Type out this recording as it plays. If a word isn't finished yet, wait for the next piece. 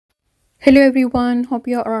Hello everyone, hope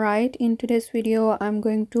you're alright. In today's video I'm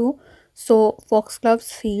going to sow foxglove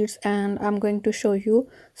seeds and I'm going to show you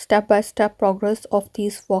step-by-step progress of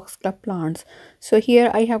these foxglove plants. So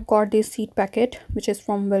here I have got this seed packet which is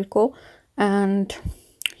from Wilco, and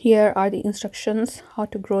here are the instructions how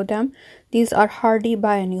to grow them. These are hardy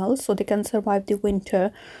biennials, so they can survive the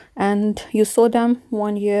winter, and you sow them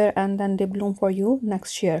 1 year and then they bloom for you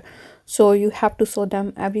next year. So you have to sow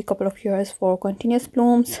them every couple of years for continuous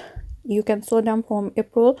blooms. You can sow them from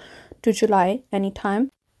April to July anytime.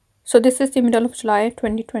 So this is the middle of July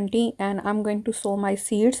 2020 and I'm going to sow my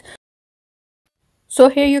seeds. So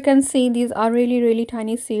here you can see these are really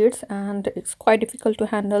tiny seeds and it's quite difficult to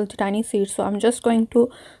handle the tiny seeds. So I'm just going to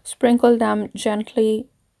sprinkle them gently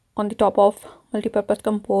on the top of multi-purpose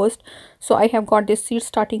compost. So I have got this seed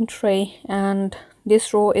starting tray and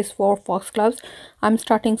this row is for foxgloves. I'm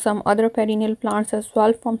starting some other perennial plants as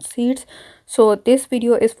well from seeds. So this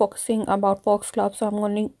video is focusing about foxgloves, so I'm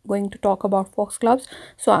only going to talk about foxgloves.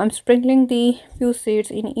 So I'm sprinkling the few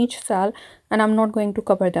seeds in each cell and I'm not going to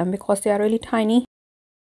cover them because they are really tiny.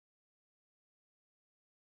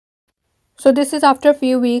 So this is after a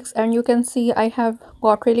few weeks and you can see I have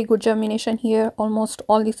got really good germination here. Almost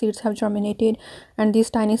all the seeds have germinated and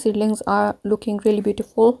these tiny seedlings are looking really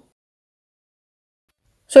beautiful.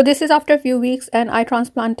 So this is after a few weeks and I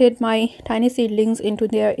transplanted my tiny seedlings into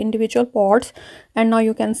their individual pots, and now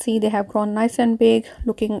you can see they have grown nice and big,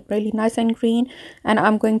 looking really nice and green, and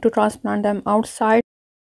I'm going to transplant them outside.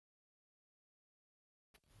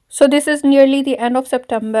 So this is nearly the end of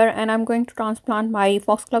September and I'm going to transplant my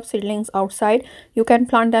foxglove seedlings outside. You can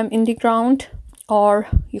plant them in the ground or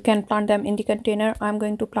you can plant them in the container. I'm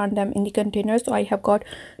going to plant them in the container. So I have got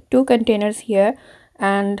two containers here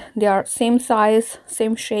and they are same size,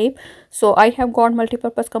 same shape. So I have got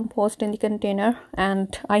multi-purpose compost in the container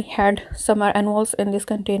and I had summer annuals in this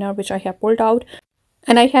container which I have pulled out,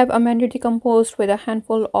 and I have amended the compost with a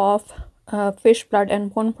handful of fish blood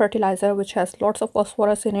and bone fertilizer which has lots of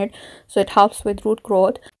phosphorus in it, so it helps with root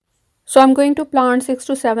growth. So I'm going to plant 6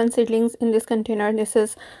 to 7 seedlings in this container. This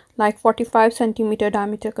is like 45 centimeter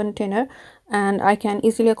diameter container and I can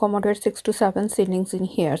easily accommodate 6 to 7 seedlings in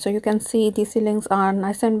here. So you can see these seedlings are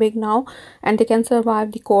nice and big now and they can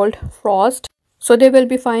survive the cold frost. So they will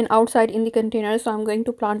be fine outside in the container. So I'm going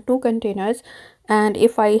to plant two containers, and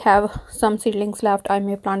if I have some seedlings left I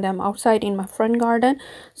may plant them outside in my front garden.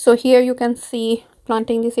 So here you can see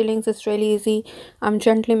planting the seedlings is really easy. I'm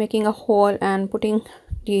gently making a hole and putting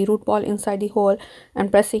the root ball inside the hole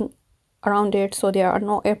and pressing around it so there are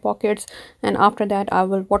no air pockets, and after that I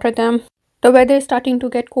will water them. The weather is starting to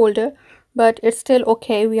get colder but it's still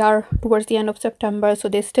okay. We are towards the end of September, so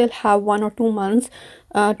they still have 1 or 2 months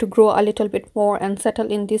to grow a little bit more and settle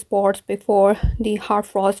in these pots before the hard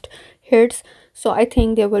frost hits. So I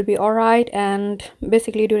think they will be all right, and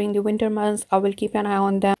basically during the winter months I will keep an eye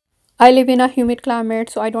on them. I live in a humid climate,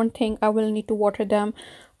 so I don't think I will need to water them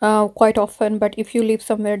quite often, but if you live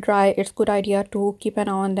somewhere dry it's good idea to keep an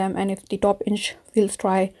eye on them, and if the top inch feels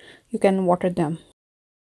dry you can water them.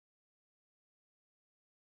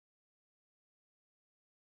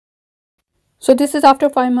 So this is after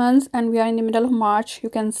 5 months and we are in the middle of March.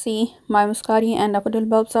 You can see my muscari and daffodil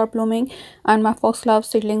bulbs are blooming and my foxglove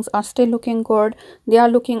seedlings are still looking good. They are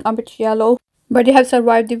looking a bit yellow but they have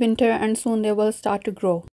survived the winter and soon they will start to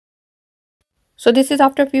grow. So this is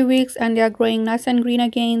after a few weeks and they are growing nice and green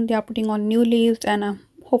again. They are putting on new leaves and I'm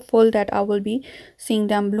hopeful that I will be seeing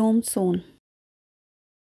them bloom soon.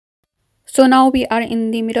 So now we are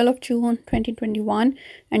in the middle of June 2021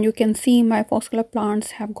 and you can see my foxglove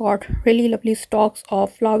plants have got really lovely stalks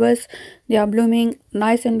of flowers. They are blooming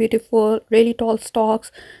nice and beautiful, really tall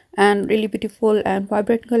stalks and really beautiful and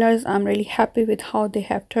vibrant colors. I'm really happy with how they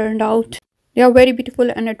have turned out. They are very beautiful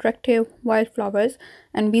and attractive wildflowers,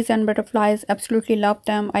 and bees and butterflies absolutely love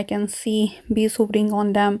them. I can see bees hovering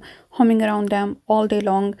on them, humming around them all day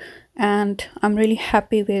long, and I'm really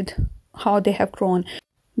happy with how they have grown.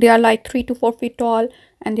 They are like 3 to 4 feet tall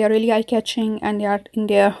and they are really eye-catching, and they are in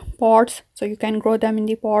their pots, so you can grow them in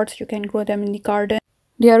the pots, you can grow them in the garden.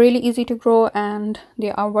 They are really easy to grow and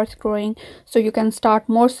they are worth growing. So you can start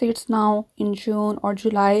more seeds now in June or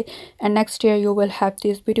July, and next year you will have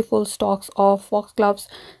these beautiful stalks of foxgloves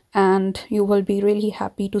and you will be really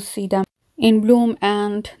happy to see them in bloom,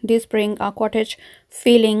 and these bring a cottage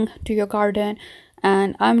feeling to your garden.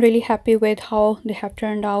 And I'm really happy with how they have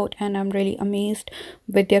turned out and I'm really amazed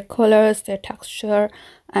with their colors, their texture,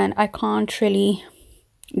 and I can't really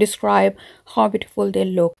describe how beautiful they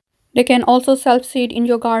look. They can also self-seed in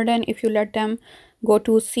your garden if you let them go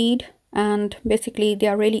to seed, and basically they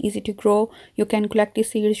are really easy to grow. You can collect the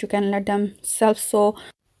seeds, you can let them self-sow.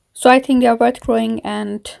 So I think they are worth growing,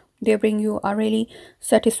 and they bring you a really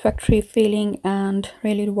satisfactory feeling and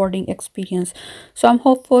really rewarding experience. So I'm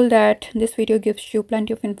hopeful that this video gives you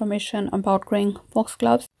plenty of information about growing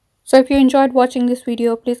foxgloves. So if you enjoyed watching this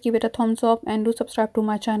video, please give it a thumbs up and do subscribe to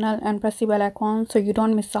my channel and press the bell icon so you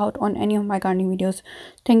don't miss out on any of my gardening videos.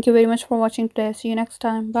 Thank you very much for watching today. See you next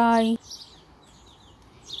time. Bye.